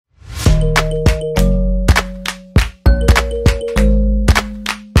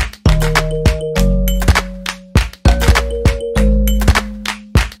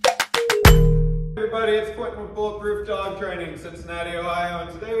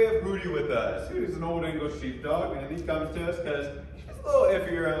Hudy with us. Hudy's an old English sheepdog, and he comes to us because he's a little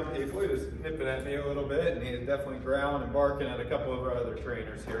iffy around people. He was nipping at me a little bit, and he's definitely growling and barking at a couple of our other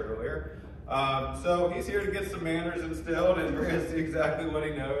trainers here earlier. So he's here to get some manners instilled, and we're going to see exactly what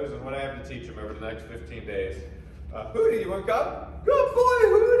he knows and what I have to teach him over the next 15 days. Hudy, you want to come? Good boy,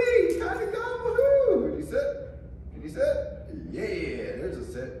 Hudy! Time to come, woohoo! Can you sit? Can you sit? Yeah, there's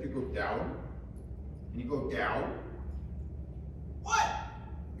a sit. You go down. And you go down. What?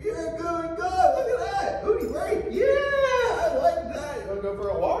 You're a good dog. Look at that. Hudy, right? Yeah, I like that. You want to go for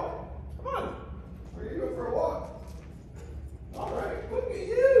a walk? Come on. We're going to go for a walk. All right, look at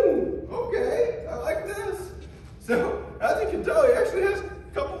you. Okay, I like this. So, as you can tell, he actually has a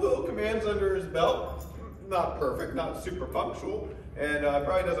couple little commands under his belt. Not perfect, not super punctual, and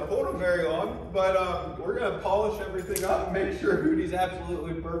probably doesn't hold them very long, but we're going to polish everything up and make sure Hudy's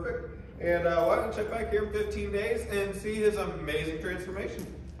absolutely perfect. And why don't you check back here in 15 days and see his amazing transformation.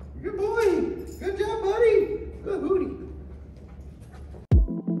 Good boy. Good job, buddy. Good Hudy.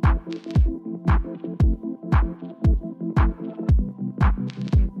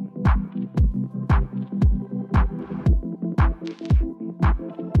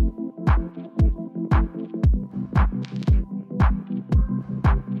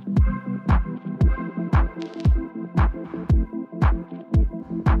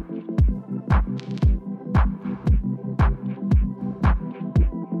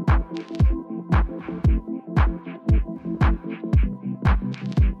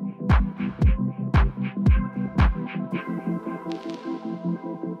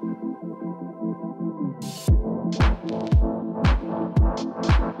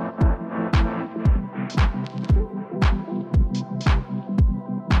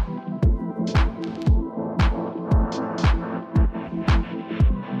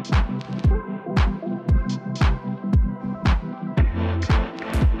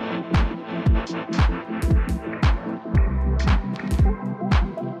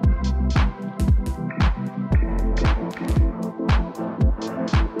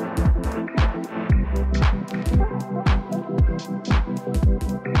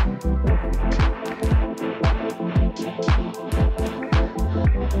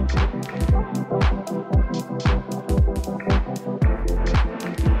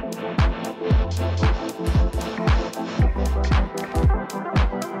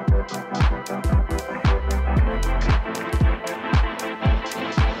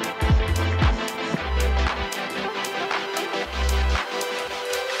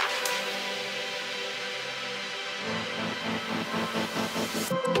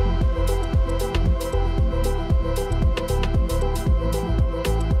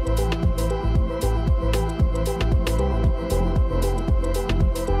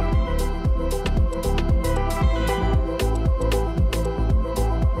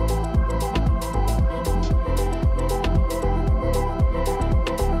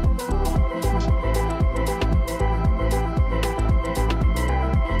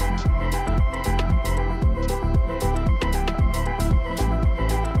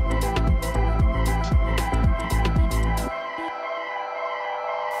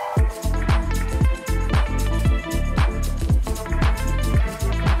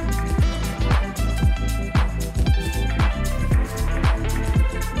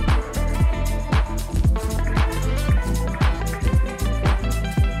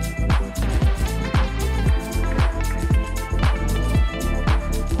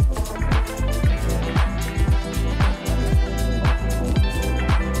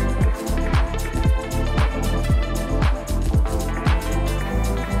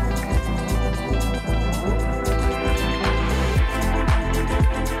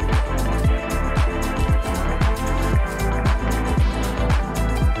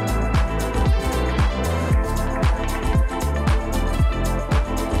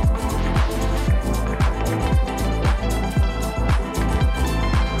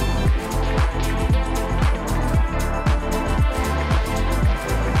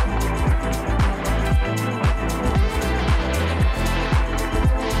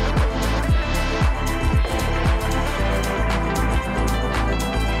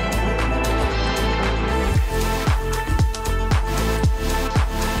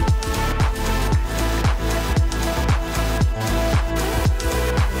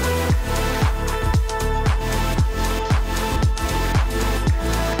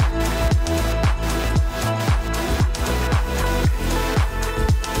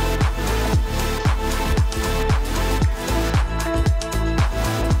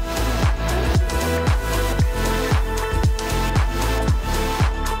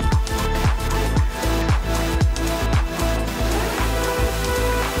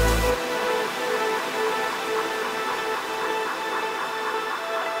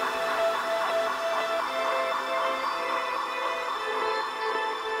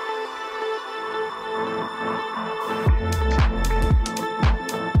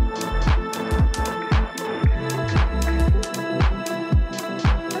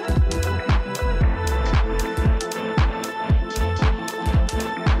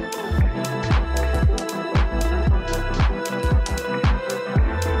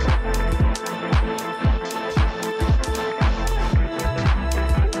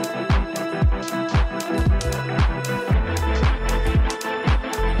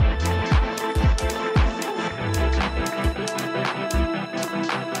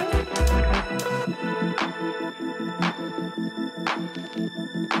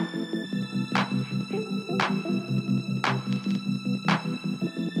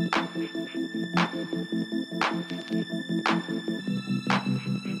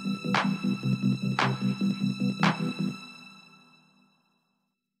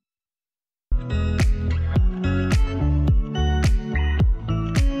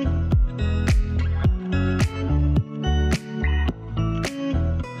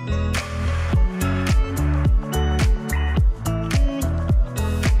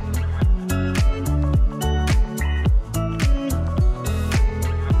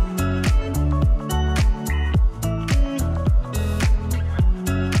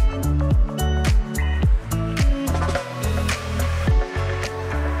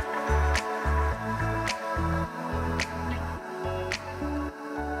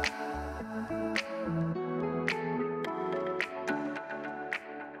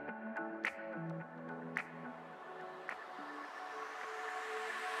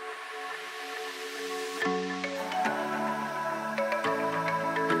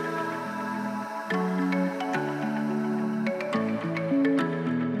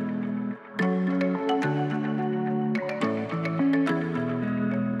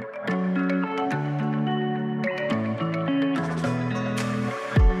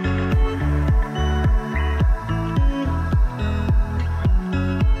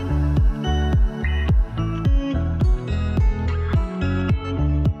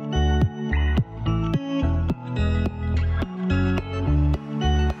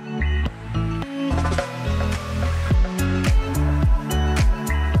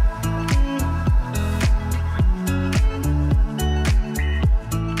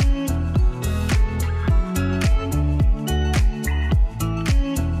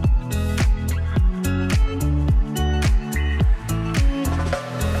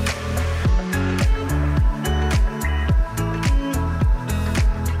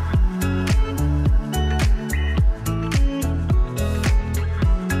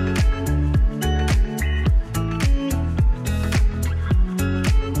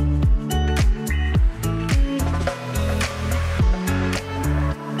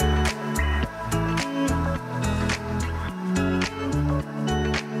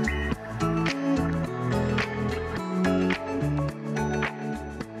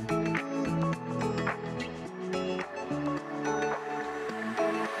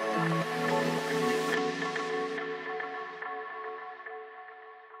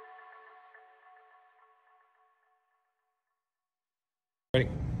 Ready?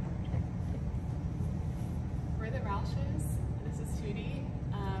 We're the Roushes. This is Hudy.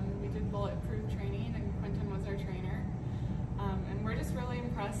 We did Bulletproof Training and Quentin was our trainer. And we're just really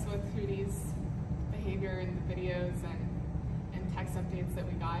impressed with Hudy's behavior in the videos and text updates that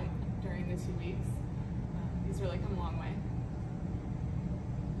we got during the 2 weeks. He's really come a long way.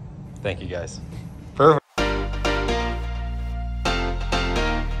 Thank you guys.